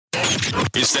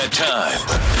It's that time.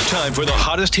 Time for the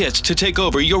hottest hits to take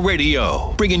over your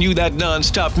radio. Bringing you that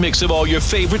non-stop mix of all your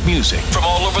favorite music from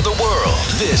all over the world.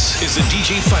 This is the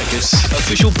DJ Ficus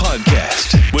official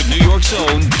podcast with New York's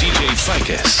own DJ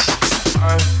Ficus.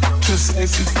 I'm too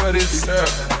sexy for this girl.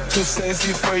 Too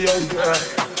sexy for your girl.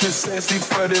 Too sexy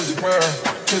for this world.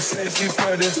 Too sexy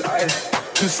for this ice.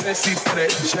 Too sexy for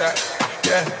that jack.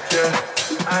 Yeah, yeah.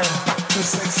 I'm too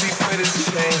sexy for this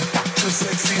chain. Too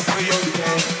sexy for your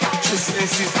game. Too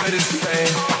sexy for this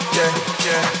fame. Yeah,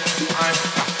 yeah. I'm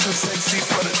too sexy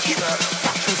for the trap.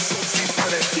 Too sexy for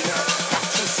that trap.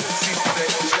 Too sexy for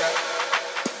that trap.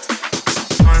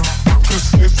 I'm too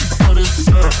sexy for this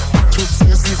girl. Too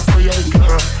sexy for your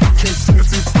girl. Too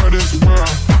sexy for this world.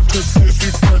 Too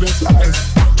sexy for this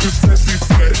ice. Too sexy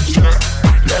for that trap.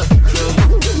 Yeah,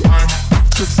 yeah. I'm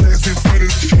too sexy for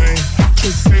this chain.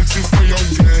 Too sexy for your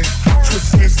game. Too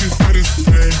sexy for this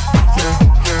fame. Yeah,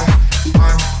 yeah.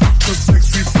 I'm too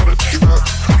sexy for the trap.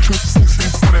 Too sexy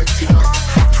for that trap.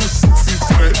 Too sexy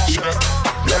for that trap.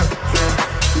 Yeah, yeah.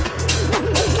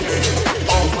 Okay,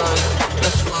 alright,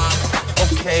 that's fine.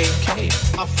 Okay,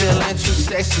 I'm feeling too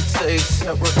sexy to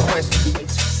accept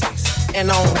requests. And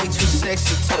I'm way too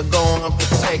sexy to go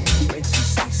unprotected. Way too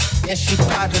sexy. And she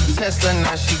bought a Tesla,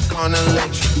 now she gonna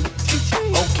let you.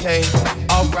 Okay,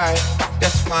 alright,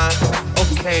 that's fine.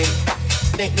 Okay,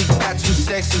 think we got too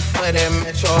sexy for that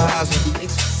metro housing.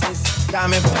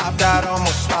 Diamond popped out,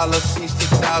 almost swallowed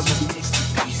 60,000.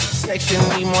 Section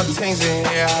need more things in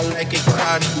here, I like it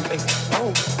crowded.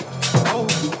 Oh,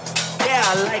 yeah,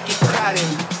 I like it crowded.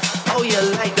 Oh, you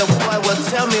like the boy, well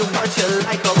tell me what you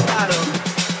like about him.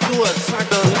 You a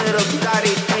turned a little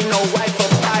thotty, ain't no wife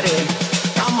about it.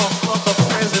 I'ma fuck her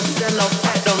friends and send her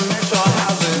back to metro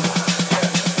housing.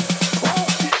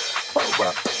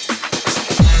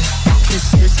 Too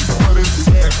sexy for this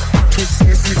man, too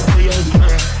sexy for your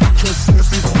girl, too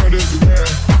sexy for this man,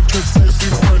 too sexy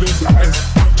for this ice,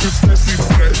 too sexy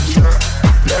for that jack.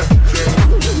 Yeah,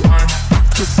 yeah. I'm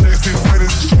too sexy for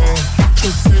this chain,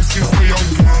 too sexy for your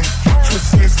girl, too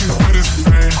sexy for this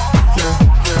fame. Yeah,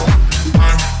 yeah.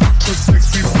 I'm too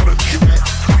sexy for the track,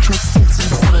 too sexy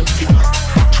for that jack,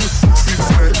 too sexy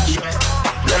for that jack.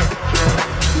 Yeah, yeah.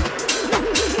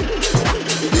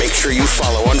 Make sure you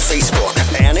follow on Facebook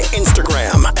and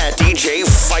Instagram at DJ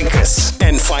Ficus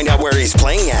and find out where he's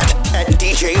playing at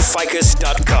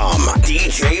djficus.com.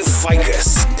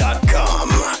 djficus.com.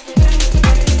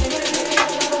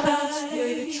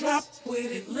 With it, drop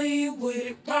with it, lean with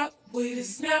it, rock with it,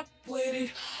 snap with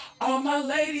it. All my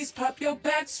ladies, pop your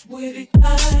backs with it.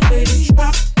 With it,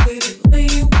 drop with it,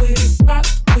 lean with it, rock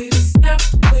with it, snap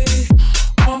with it.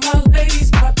 All my ladies,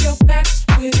 pop your backs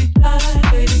with it.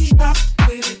 With it, drop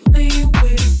with it, lean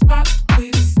with it, rock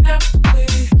with it, snap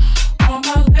with it. All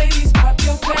my ladies, pop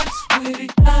your backs with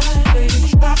it. With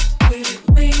it, drop with it,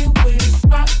 lean with it,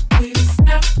 rock with it,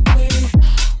 snap with it.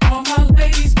 All my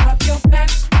ladies, pop your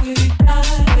backs with it.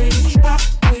 With it, drop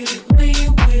with it, lean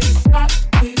with it, rock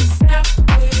with it, snap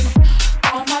with it.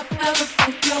 All my fellas,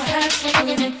 put your hands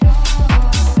with it.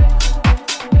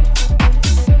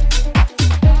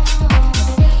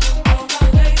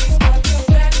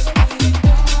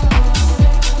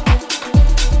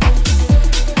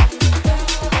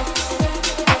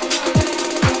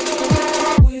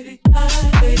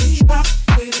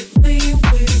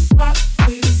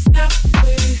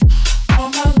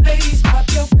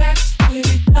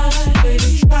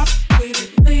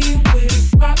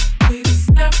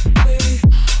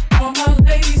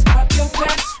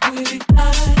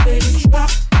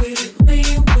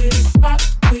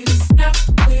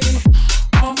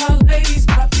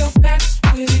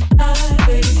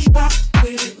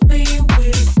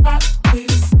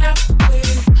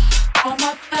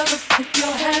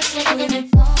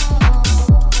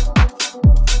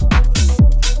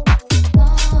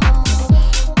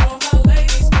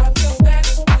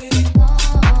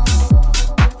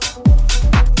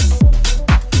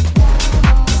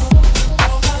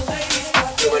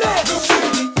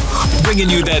 Bringing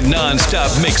you that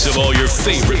non-stop mix of all your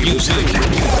favorite music.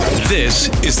 This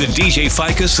is the DJ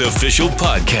Ficus official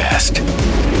podcast.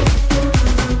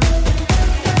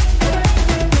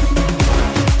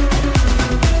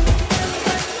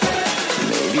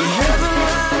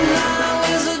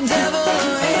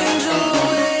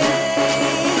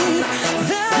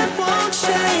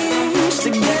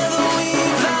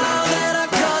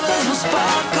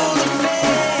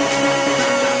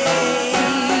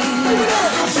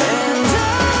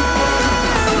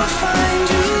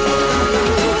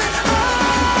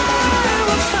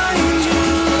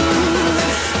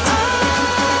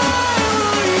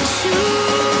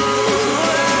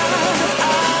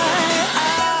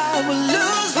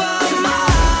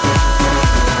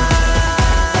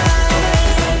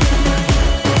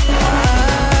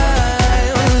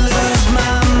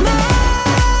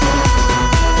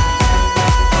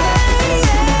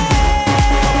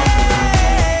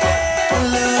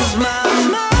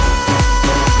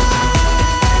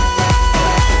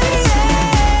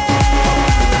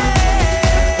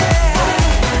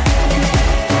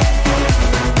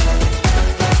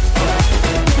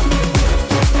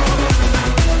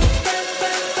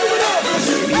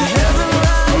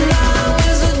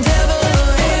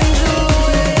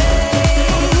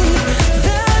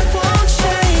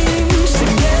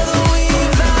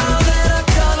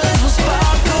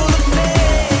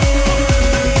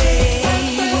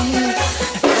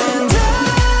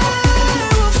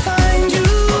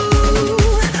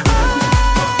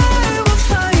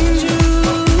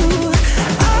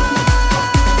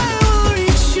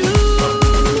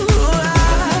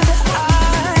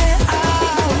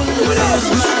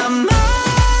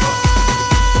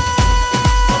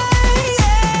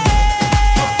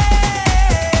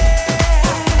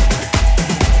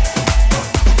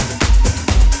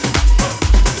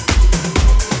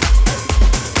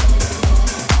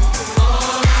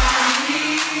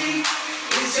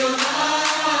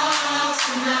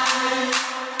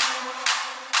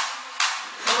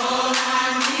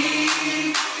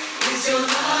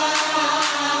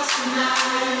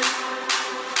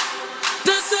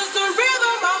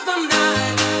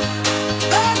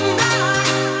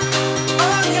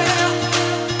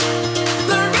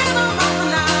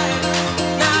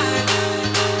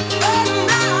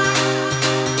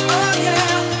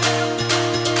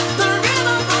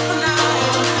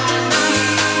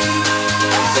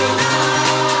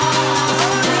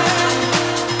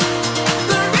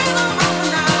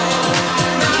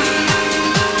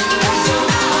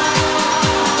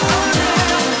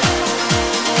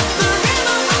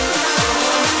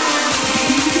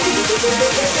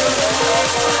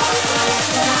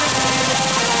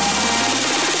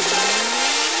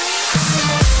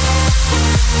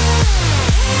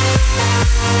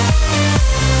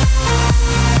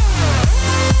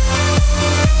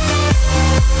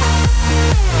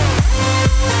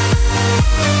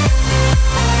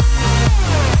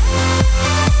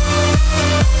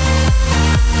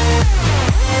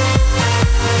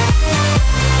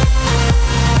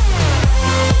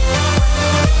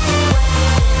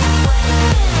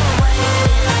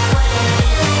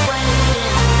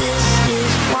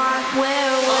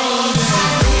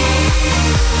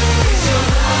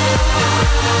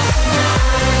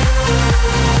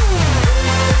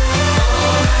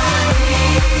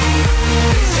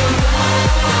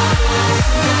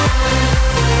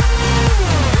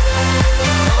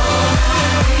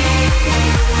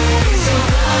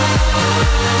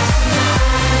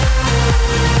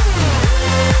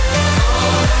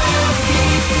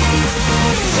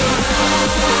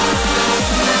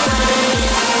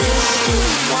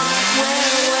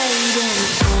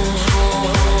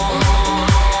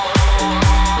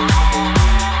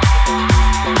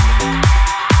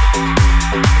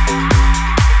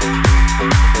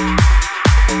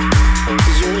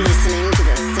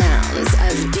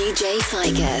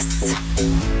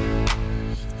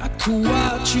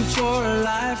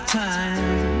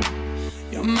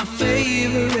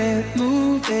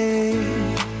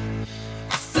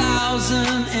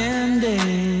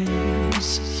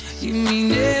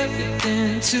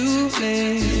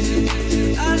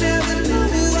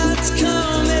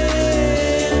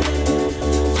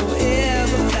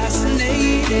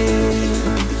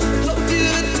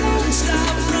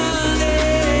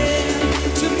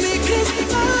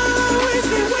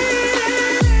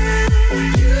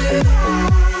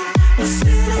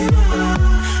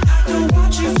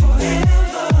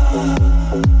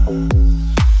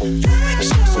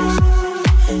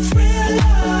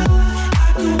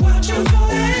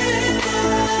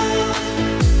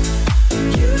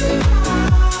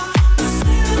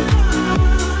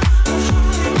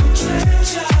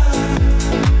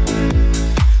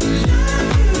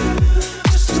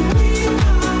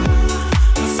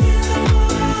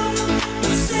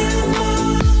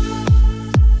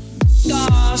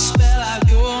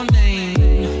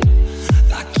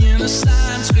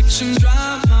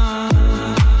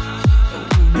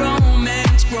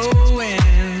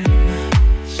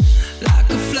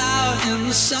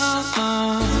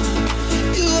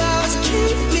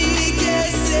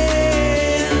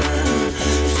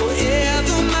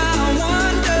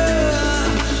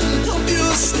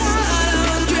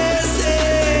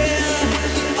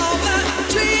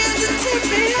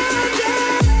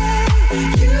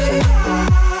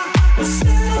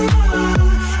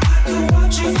 I could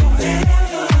watch you forever.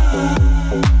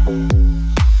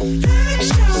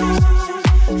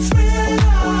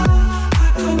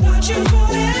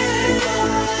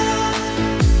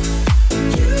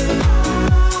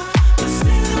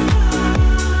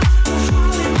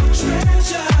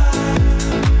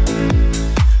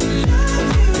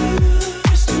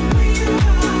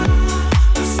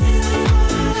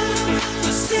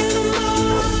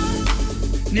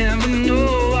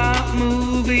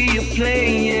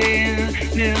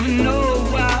 Never know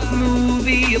what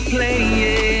movie you're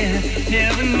playing.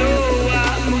 Never know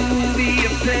what movie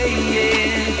you're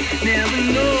playing. Never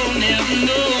know, never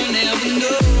know, never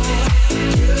know.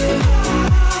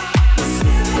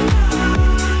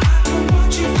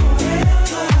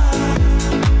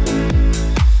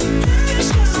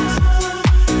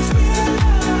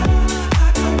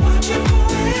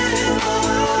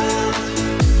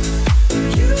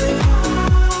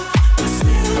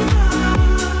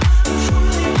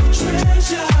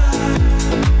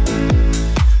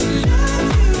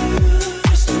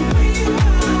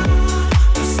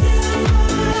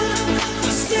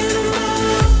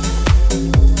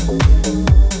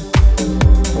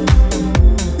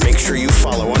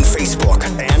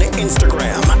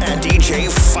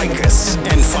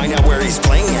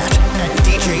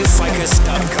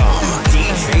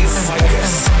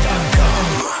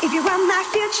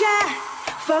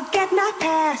 Forget my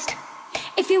past.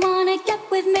 If you wanna get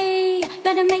with me,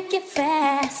 better make it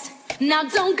fast. Now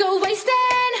don't go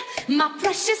wasting my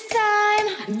precious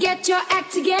time. Get your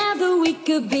act together, we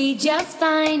could be just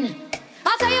fine.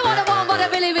 I'll tell you what I want, what I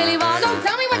really, really want. So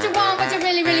tell me what you want, what you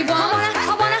really, really want.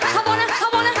 I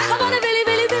wanna really,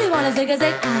 really, really wanna zig a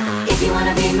zig. If you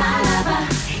wanna be my lover,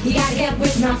 you gotta get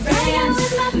with my friends.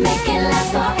 Make it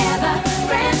last forever.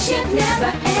 Friendship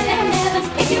never ends.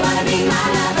 If you wanna be my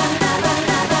lover.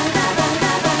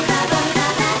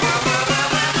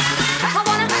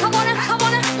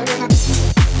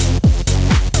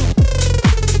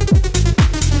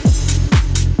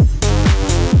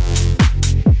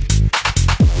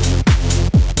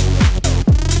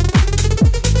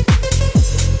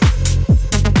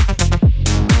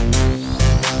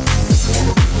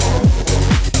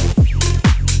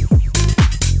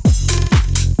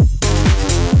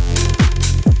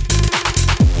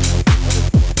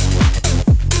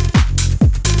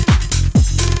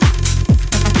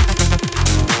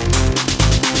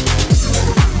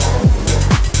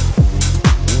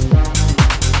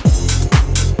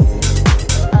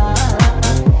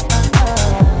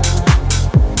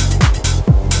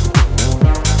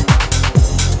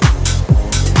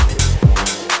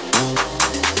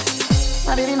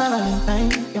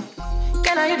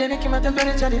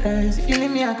 If you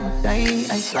leave me, I could die.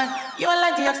 I swear, you are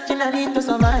like the oxygen I need to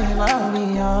survive. I'll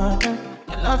be honest.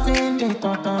 Your loving, they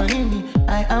totally me.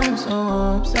 I am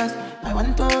so obsessed. I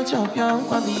want to chop your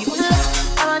body.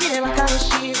 I want to make a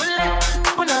she.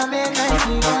 I want to make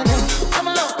nicely. I'm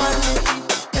a love one.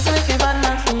 Let's make it bad,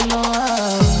 nothing.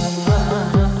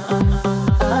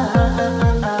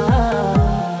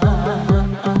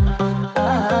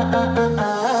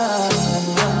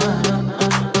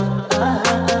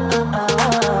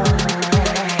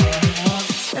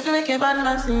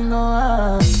 Sing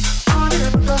on.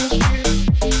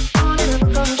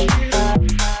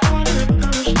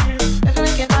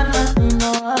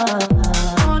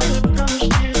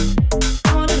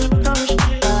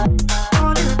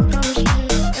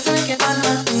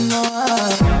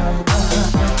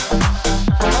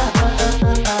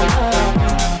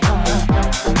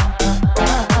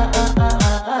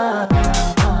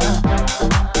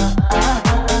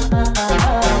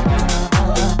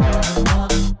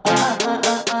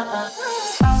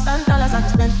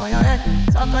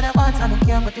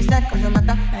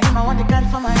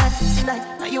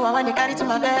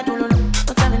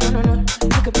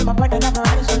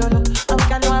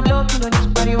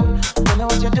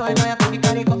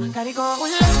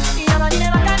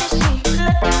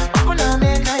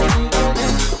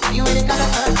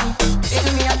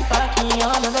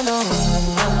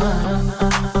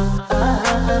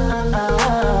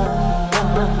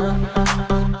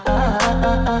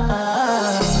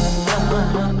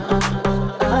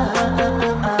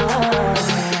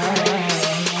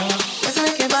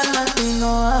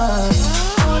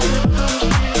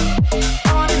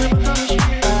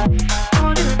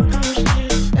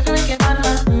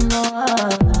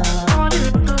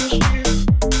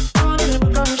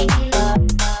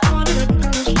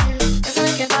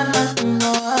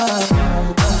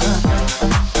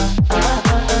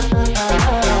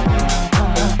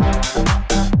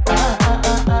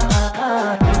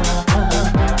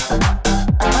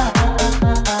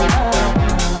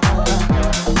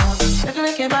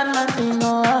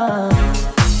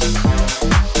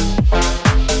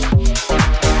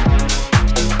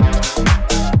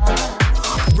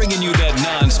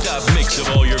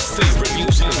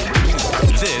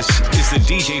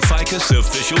 DJ Ficus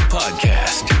official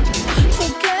podcast.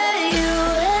 Forget you,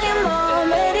 any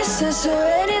mom, any sister,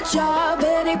 any job,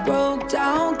 any broke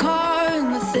down car,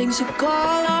 and the things you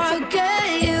call art.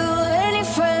 Forget you, any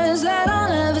friends that I'll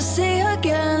never see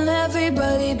again,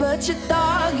 everybody but your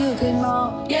dark, you can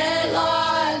all get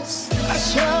lost. I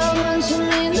swear I meant to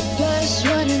mean the best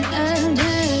when it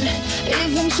ended.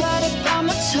 Even tried to bite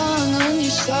my tongue when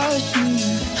you started.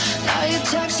 Now you're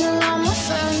texting all my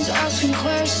friends, asking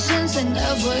questions. They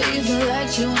never even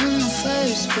liked you in the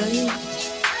first place.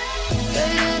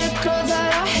 Dated a girl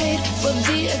that I hate for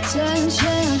the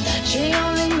attention. She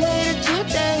only made it 2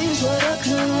 days, what a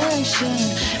connection.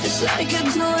 It's like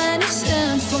you'd do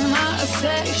anything for my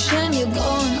affection. You're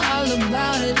going all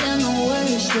about it in the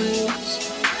worst ways.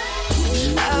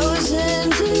 I was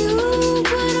into you,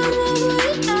 but I'm over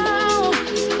it now.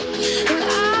 And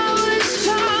I was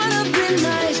trying to be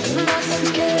nice, but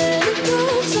nothing's getting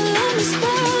through, so let me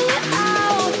spell it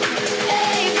out.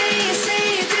 A, B, C,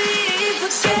 D,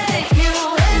 forget you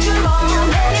and your mom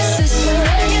and your sister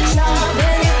and your job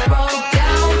and your broke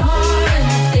down heart and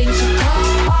the things you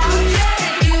call hard.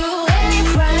 You and your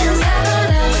friends that I'll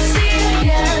never see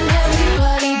again.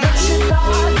 Everybody but your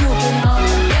dog, you've been on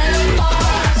again,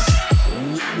 boss.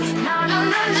 No, no,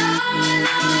 no, no,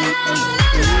 no, no,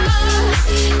 no, no.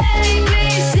 A, B,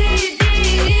 C, D,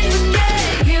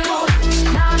 forget you.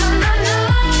 No, no, no, no,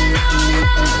 no,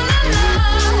 no, no, no.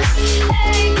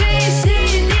 A, B, C,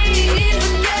 D,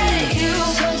 forget you.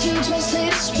 Said you just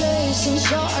needed space, and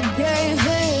so I gave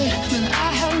it. When I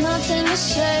had nothing to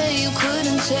say, you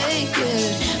couldn't take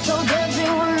it. Told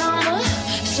everyone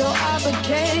so I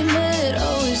became it.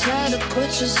 Always had to put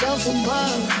yourself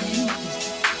above me.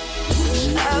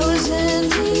 I was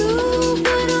into you,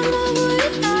 but I'm over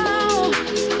it now.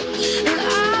 And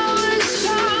I was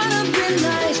trying to be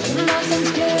nice, but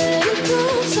nothing's getting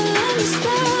through, so let me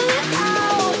spell it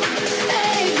out.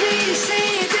 A, B, C,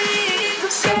 D,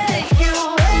 forget you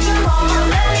and your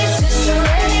mom and your sister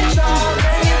and your job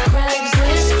and your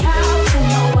Craigslist couch and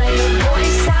the way your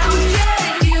voice sounds. Yeah,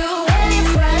 you and your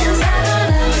friends that I'll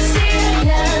never see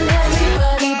again.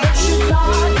 Everybody but your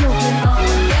dog, you've been on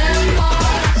again,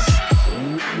 boss.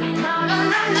 No, no,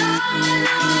 no, no,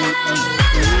 no, no,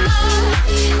 no, no.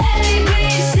 A, B,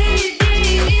 C, D,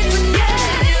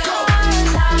 forget you.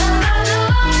 No, no, no, no,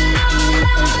 no,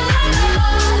 no, no.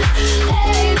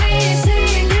 A, B, C,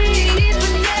 D,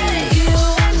 forget you.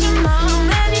 And your mom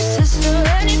and your sister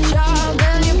and your job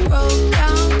and your broke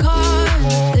down car and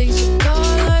the things you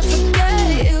call I forget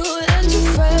you. And your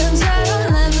friends that I'll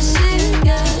never see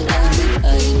again.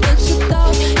 Everybody but your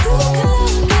dog, you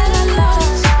can get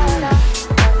lost.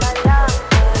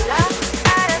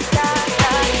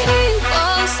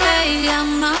 People say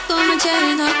I'm not gonna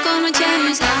change, not gonna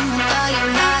change. I'm not how you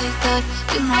like that.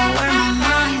 You know where my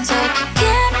mind's at.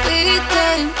 Can't be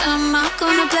tamed. I'm not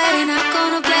gonna play, not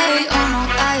gonna play. Oh no,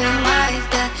 I ain't like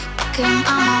that.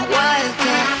 I'm a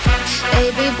wildcat.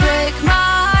 Baby, break my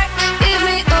heart. Give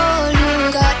me all you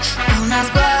got. Don't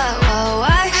ask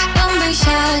why. Don't be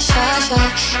shy, shy, shy.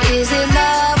 Is it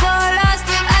love or lust?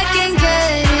 I can't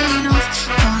get enough.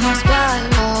 Don't ask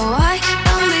why.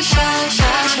 Don't be shy,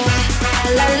 shy, shy.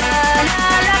 La la la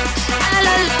la,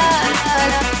 la la la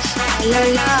la, la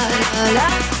la la la,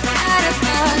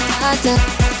 da da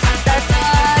da da,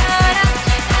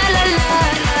 la la la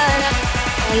la,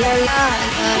 la la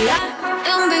la la.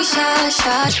 Don't be shy,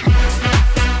 shy, shy.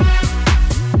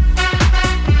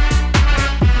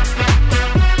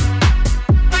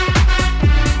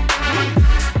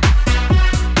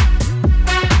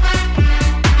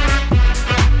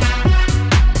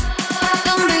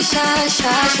 Don't be shy,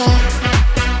 shy, shy.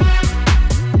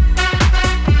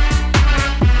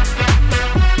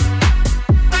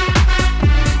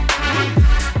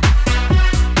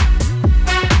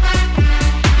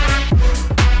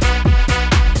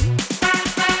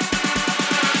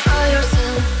 Oh, you're so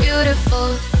beautiful.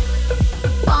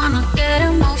 Wanna get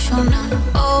emotional.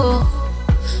 Oh,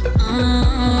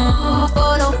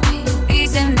 follow me,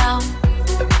 easy now.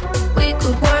 We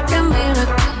could work a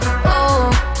miracle.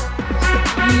 Oh,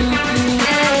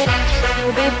 yeah.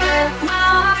 Baby, break my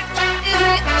heart. Give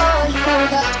me all you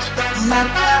got. Oh my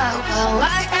God,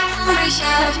 why? Don't be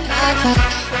shy, shy, shy.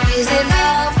 Is it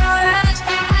love or lust?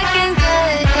 I can't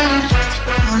get enough.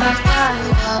 Don't ask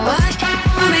why?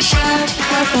 Don't be shy,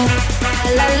 shy, shy.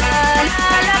 La la la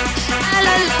la, la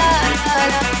la la la,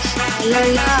 la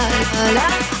la la la,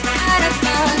 da da da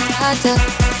da, da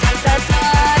da da,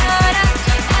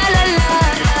 la la la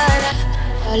la,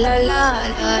 la la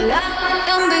la la.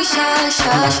 Don't be shy,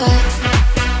 shy, shy.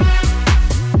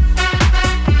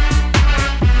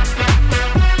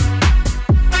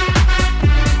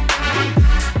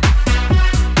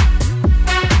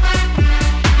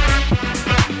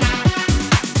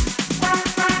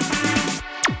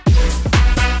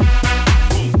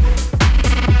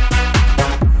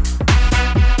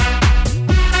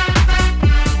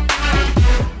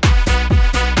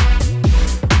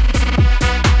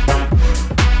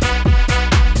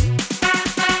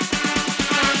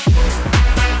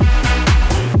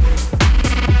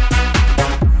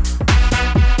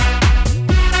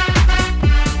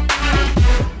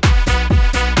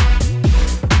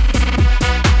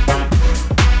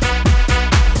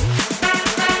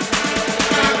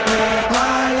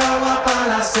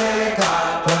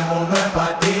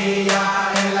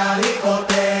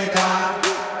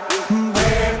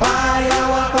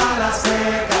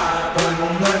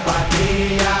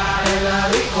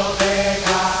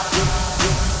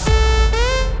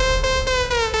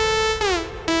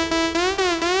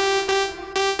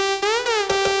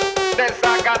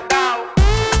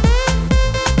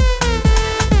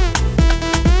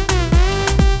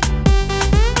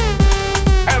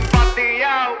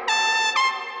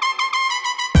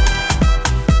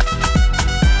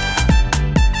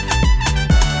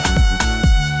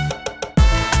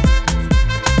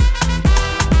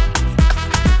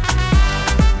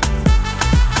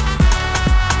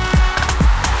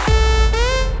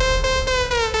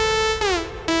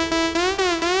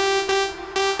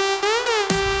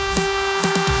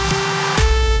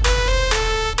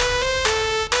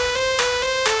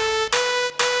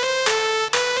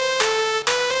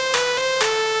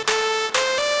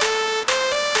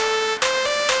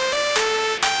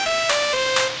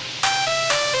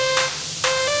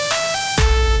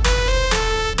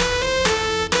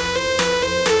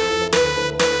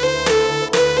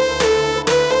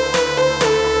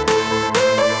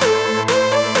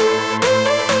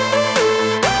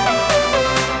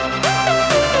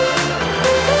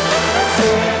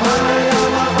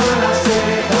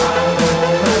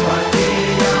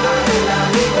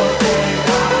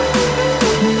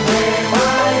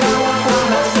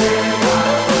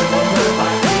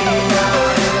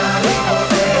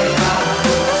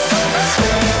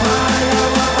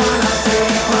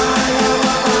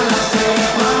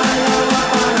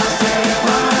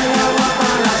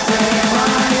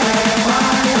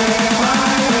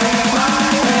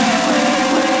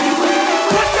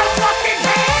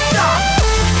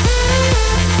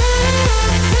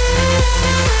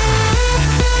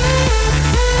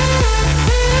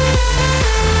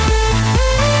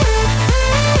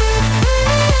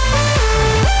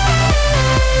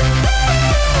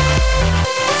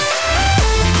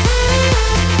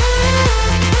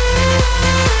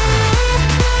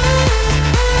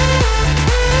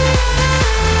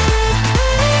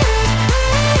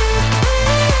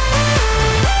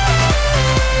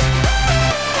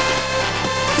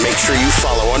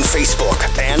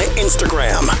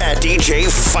 Instagram at DJ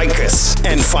Ficus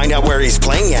and find out where he's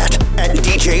playing at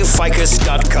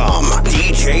djficus.com.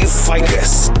 djficus.com.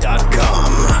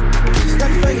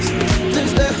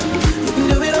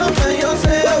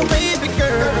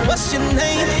 What's your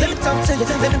name? Let me talk to you.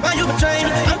 Let me buy you a drink.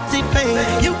 I'm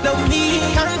T-Pain. You know me.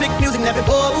 Convict music, never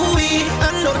boy.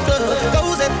 I know the club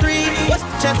goes at 3. What's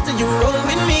the chance that you rolling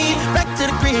with me? Back to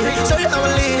the crib, show you how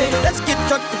I live. Let's get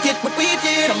drunk, forget what we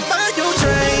did. I'm buying you a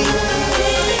drink.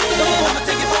 Oh, I'ma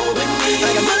take it home with me.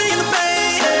 I got money in the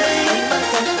bank.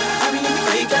 I be in the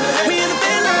fake. We in the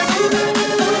bed like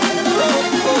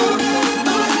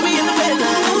we in the bed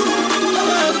like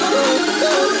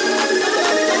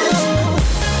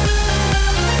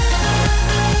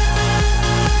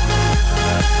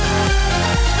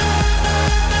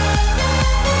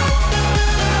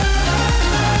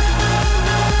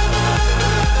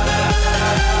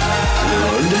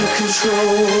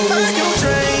control. Like your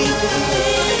train.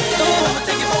 Oh, I'ma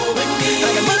take it home with me. I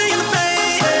got money in the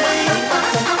bank.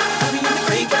 I be in the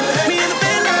creek. We in the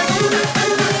bed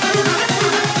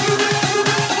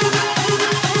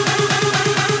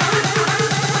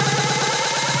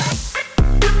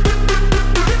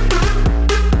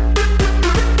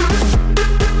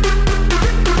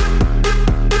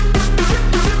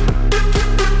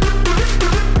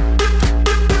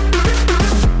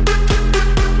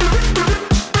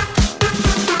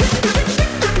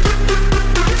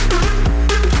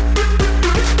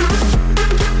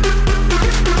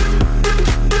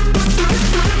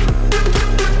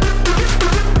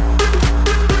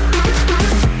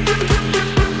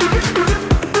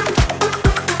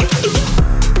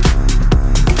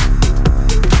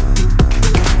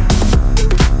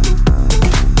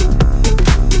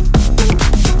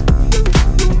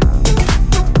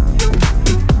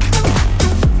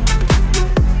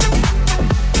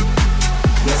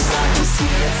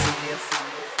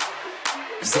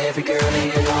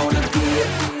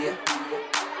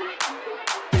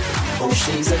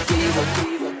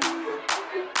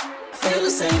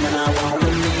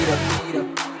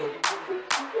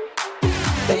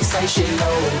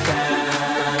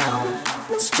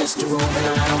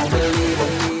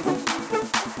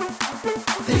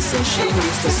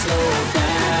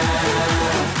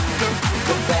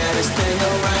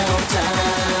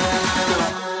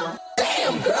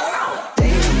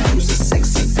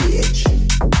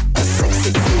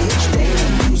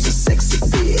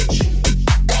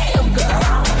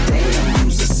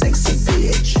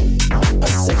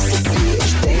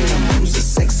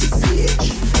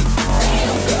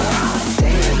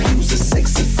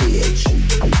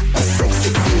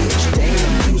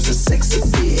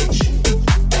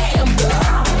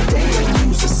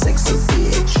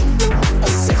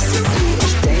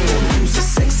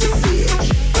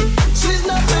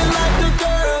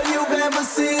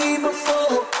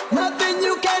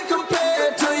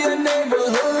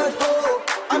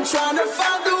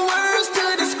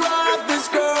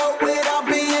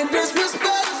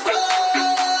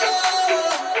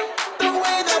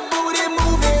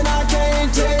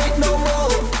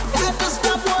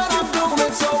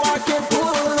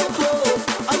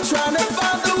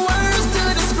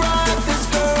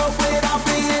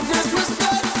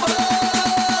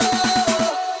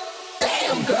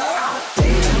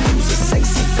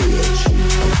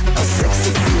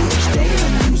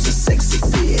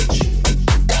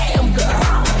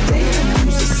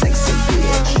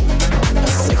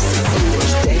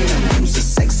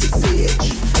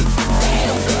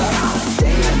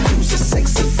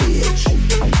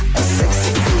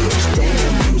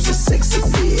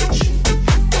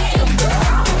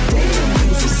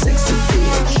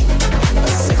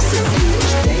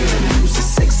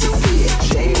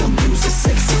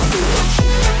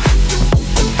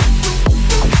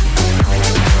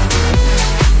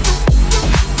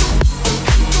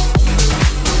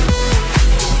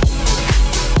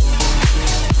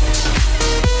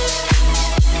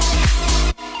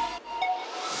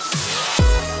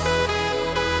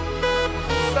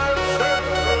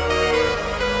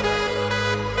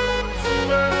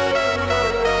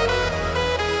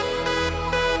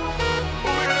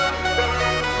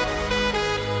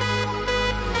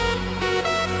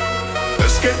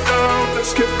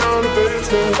let's get down to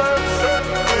business.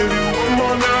 Give you one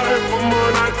more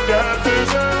night, got this.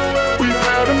 We've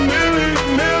had a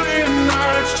million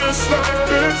nights just like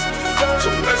this. So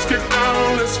let's get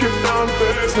down to business. Let's get down to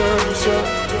business.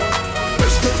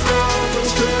 Let's get down to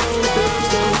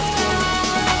business.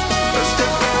 Let's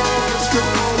get down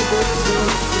to business.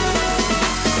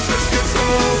 Let's get down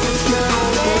to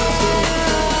business.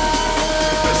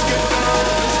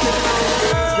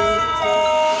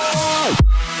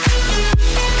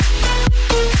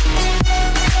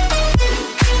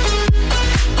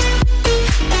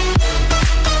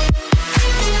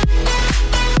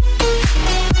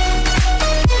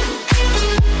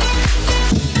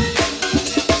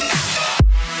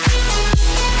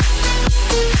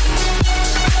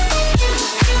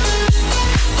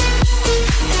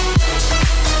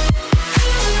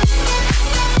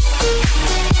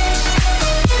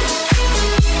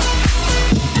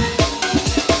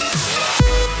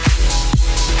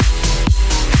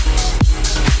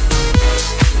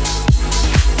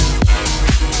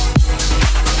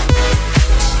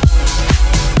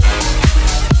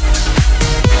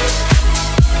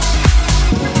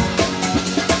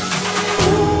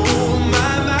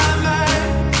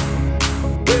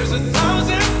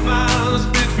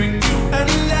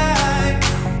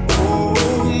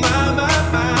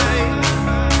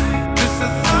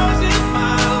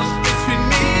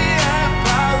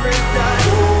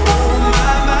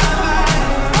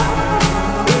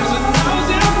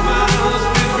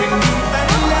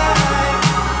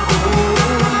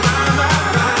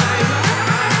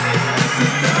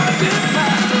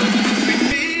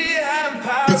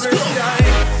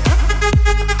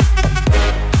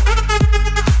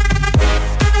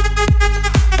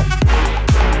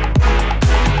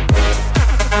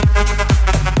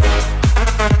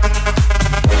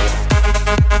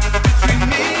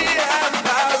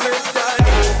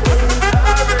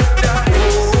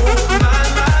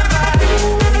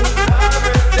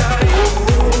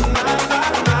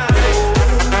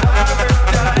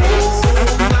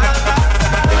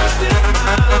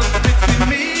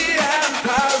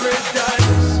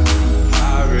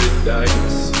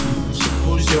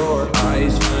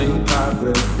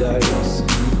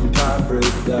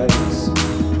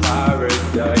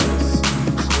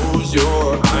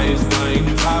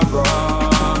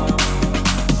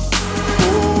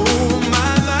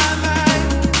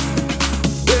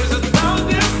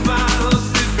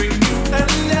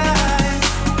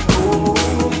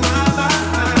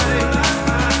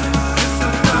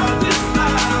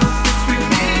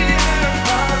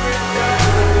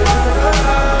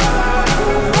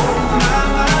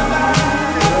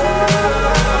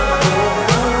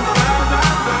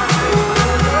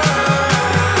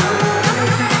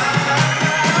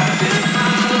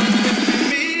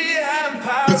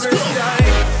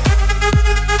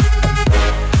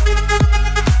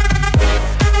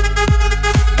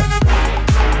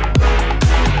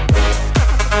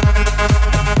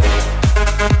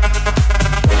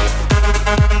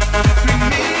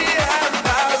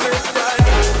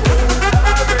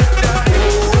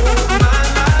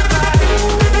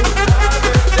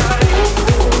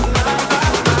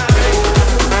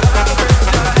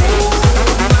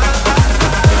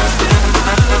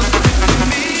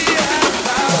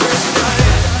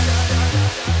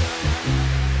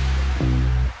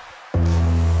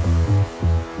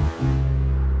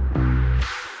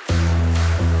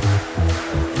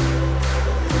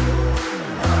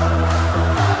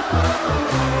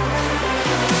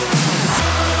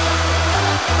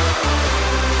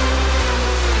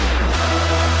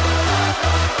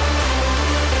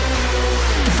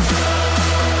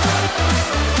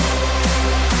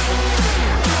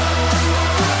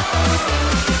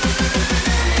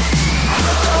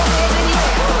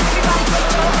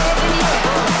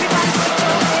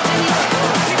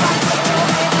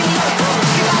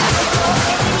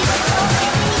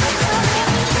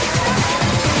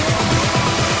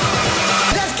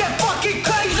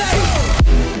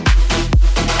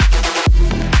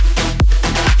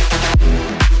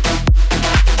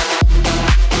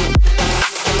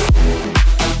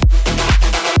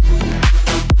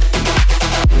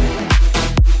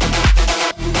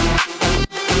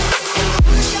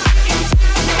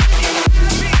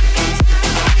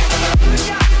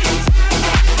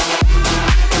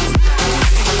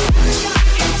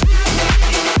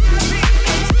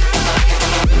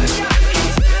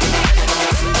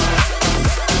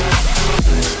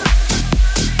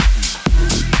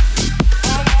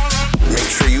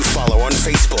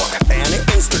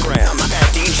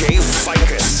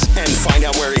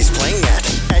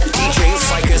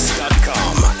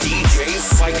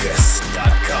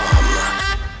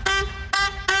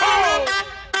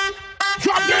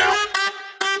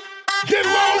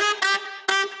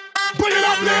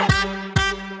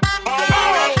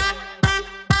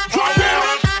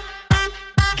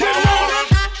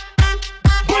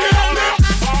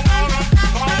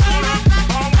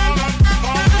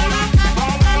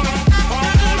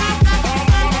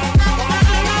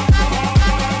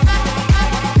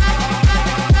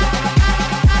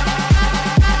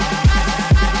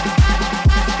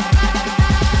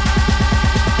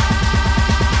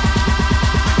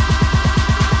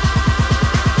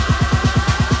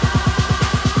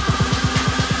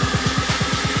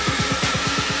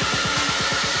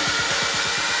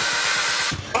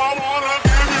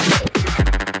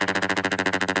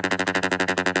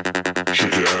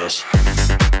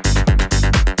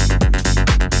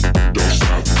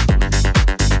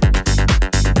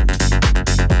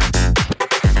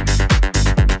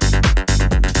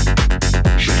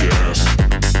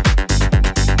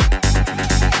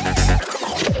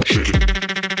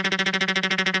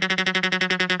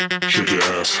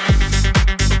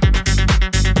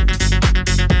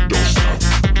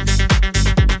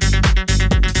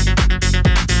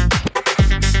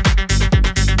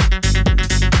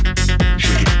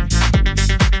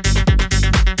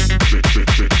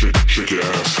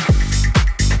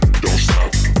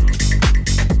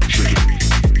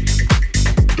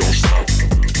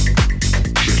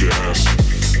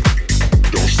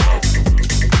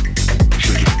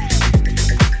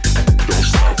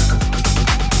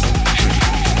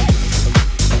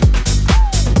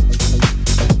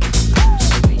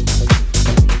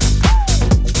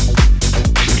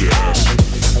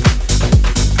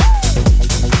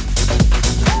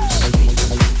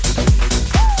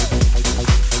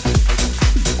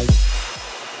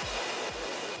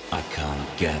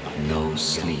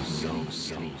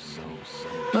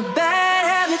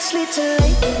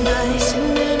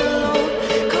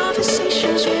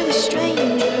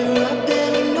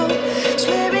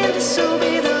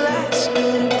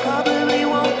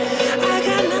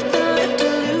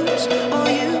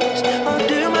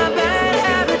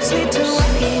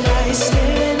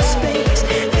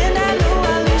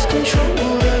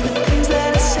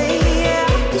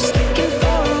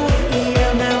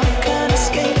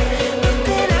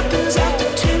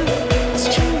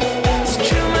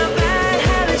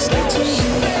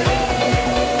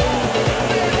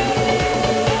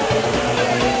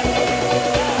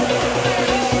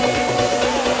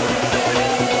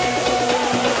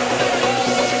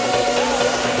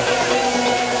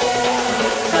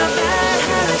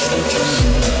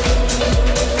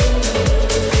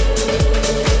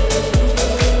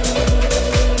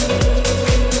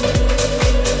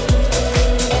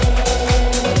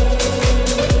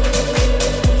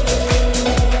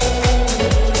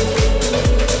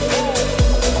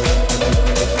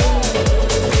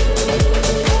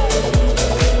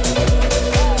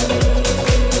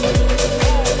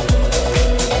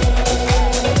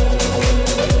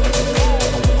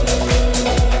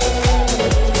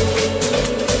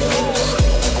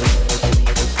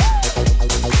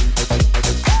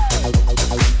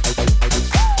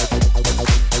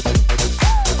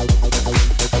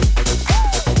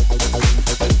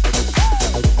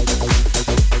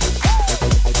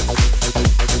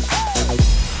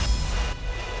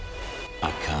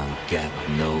 get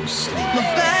no sleep. My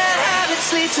bad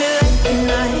habits lead to late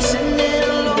nights sitting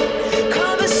alone.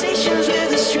 Conversations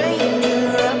with a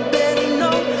stranger I barely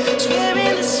know.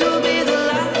 Swearing this will be the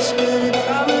last, but it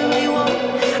probably won't.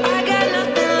 I got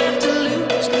nothing left to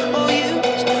lose or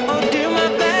use or do. My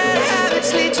bad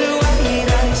habits lead to white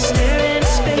eyes staring into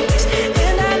space,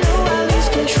 and I know I lose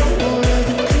control of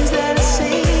the things that I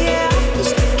say. Yeah, I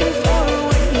was looking for a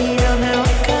way out, now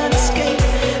I can't escape.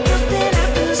 Nothing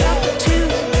happens after two.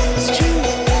 It's true,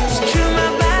 it's true. My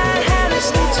bad habits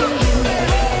lead to you.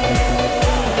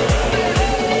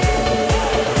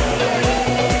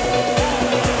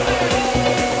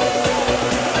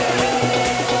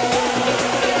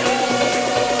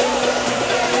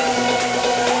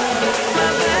 My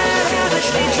bad habits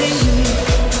lead to you.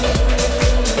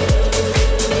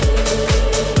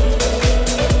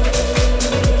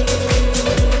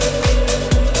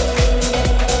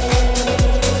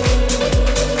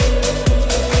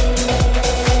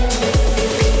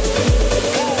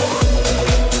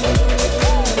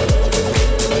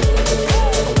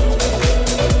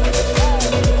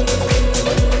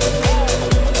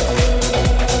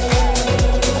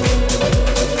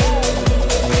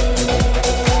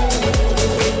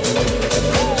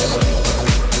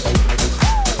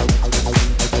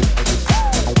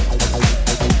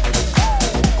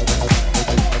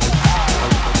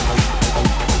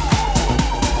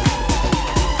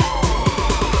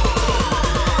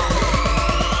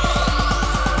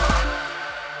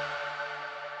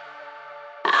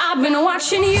 I've been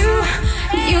watching you,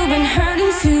 you've been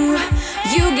hurting too.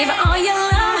 You give all your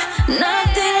love,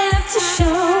 nothing left to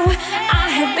show. I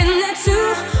have been there too,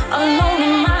 alone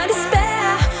in my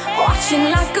despair,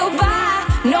 watching life go by,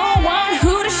 no one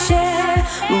who to share.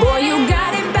 Boy, you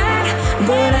got it bad,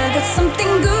 but I got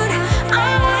something good.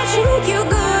 I wanna treat you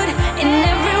good in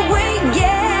every way,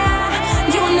 yeah.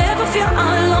 You'll never feel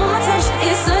alone, my touch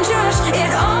is such a rush,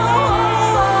 it all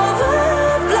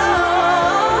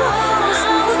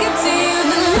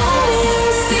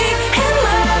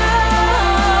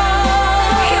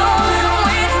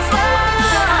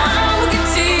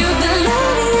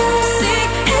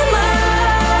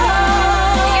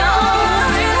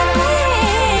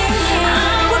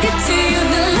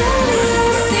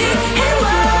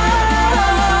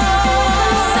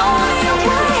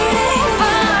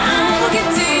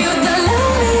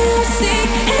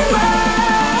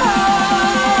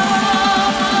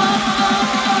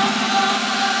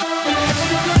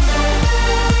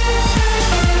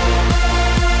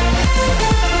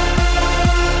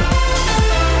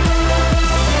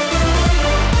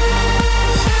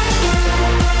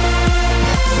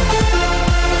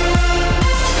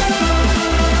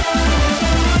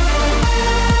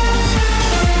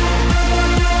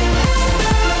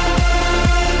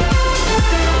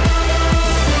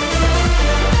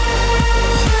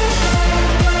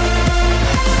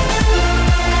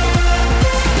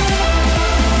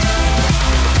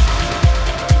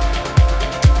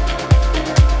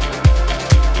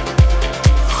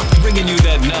bringing you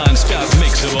that non-stop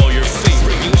mix of all your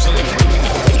favorite music.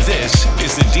 This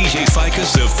is the DJ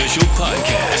Ficus official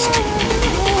podcast.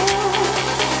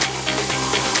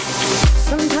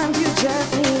 Sometimes you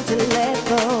just need to let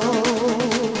go.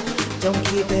 Don't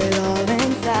keep it all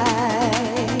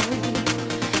inside.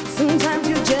 Sometimes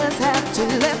you just have to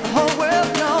let the whole world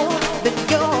know that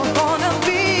you're gonna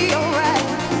be alright.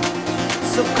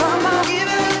 So come on, give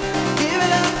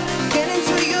it up, get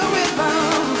into your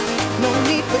rhythm. No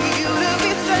need for you to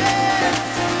be stressed.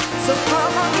 So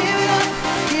come on, give it up,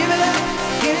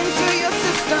 get into your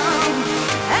system.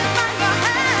 And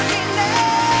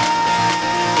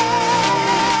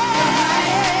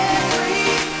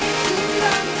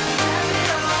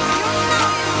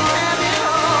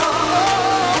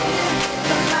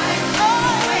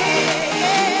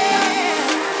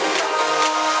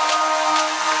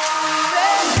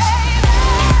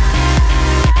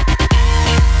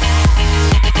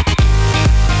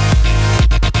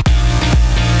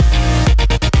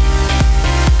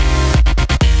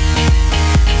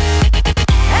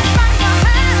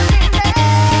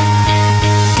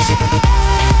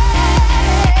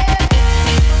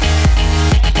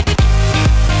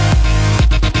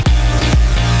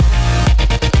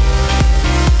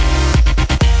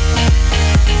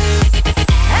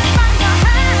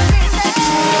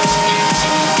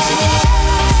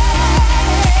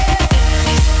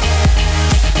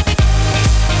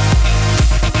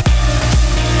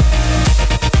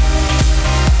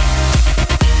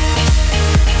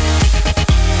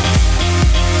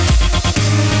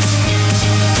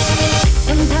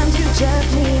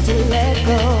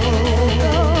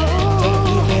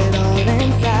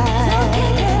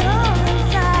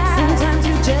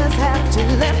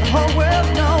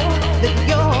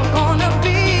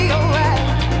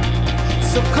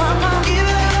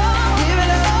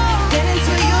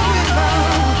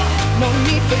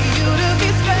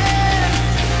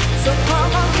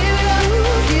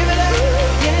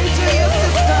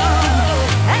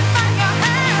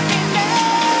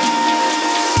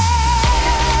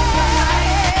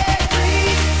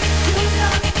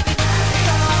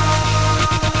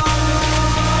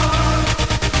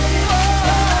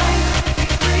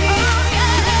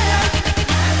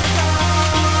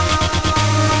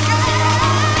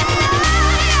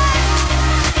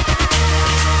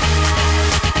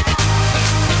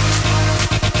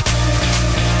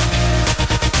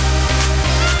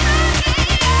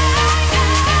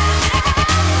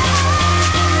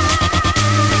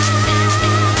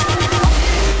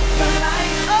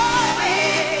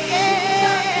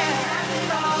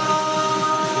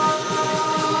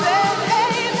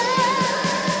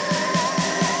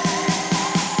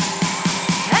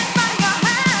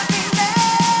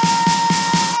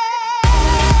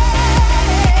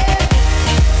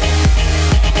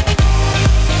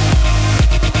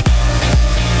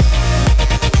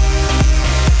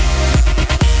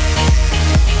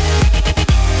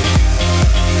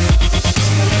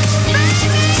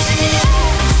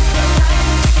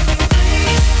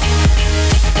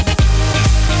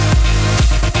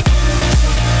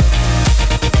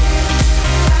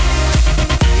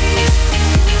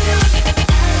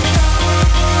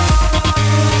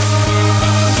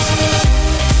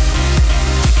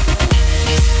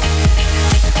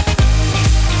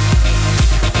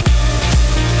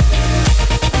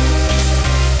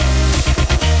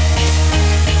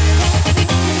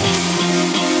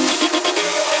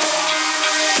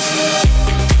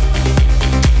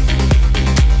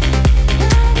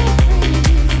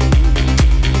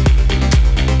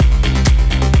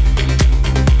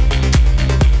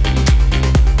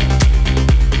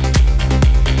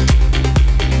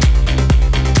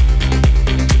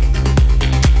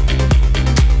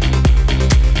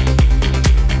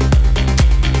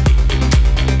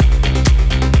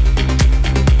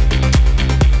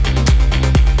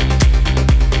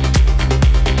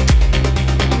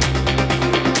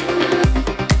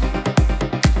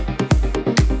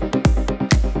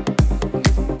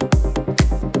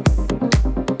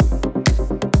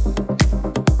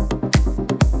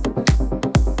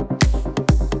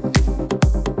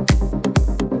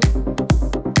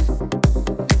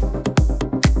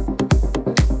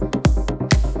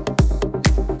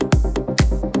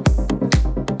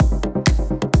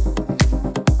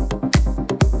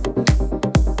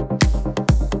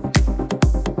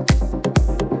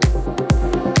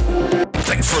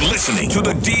Thanks for listening to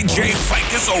the DJ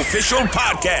Ficus Official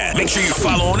Podcast. Make sure you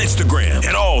follow on Instagram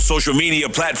and all social media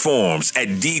platforms at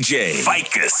DJ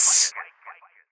Ficus.